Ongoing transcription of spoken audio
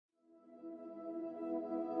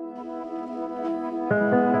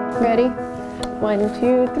Ready? 1,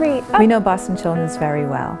 2, 3, up. We know Boston Children's very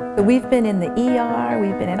well. We've been in the ER,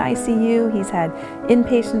 we've been in ICU, he's had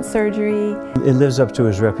inpatient surgery. It lives up to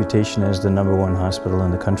his reputation as the #1 hospital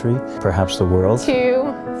in the country, perhaps the world.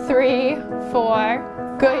 2, 3, 4.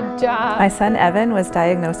 Good job. My son Evan was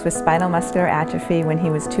diagnosed with spinal muscular atrophy when he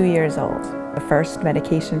was 2 years old. The first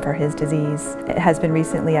medication for his disease has been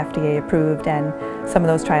recently FDA approved, and some of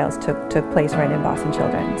those trials took place right in Boston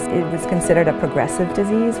Children's. It was considered a progressive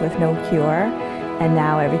disease with no cure, and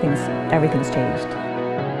now everything's changed.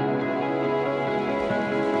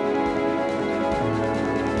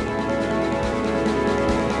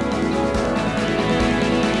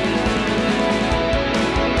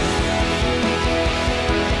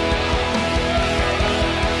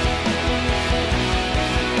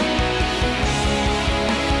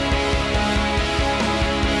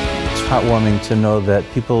 It's heartwarming to know that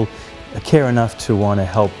people care enough to want to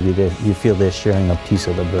help you. You feel they're sharing a piece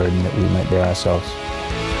of the burden that we might bear ourselves.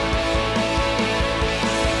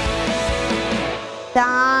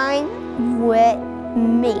 Sign with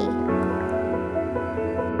me.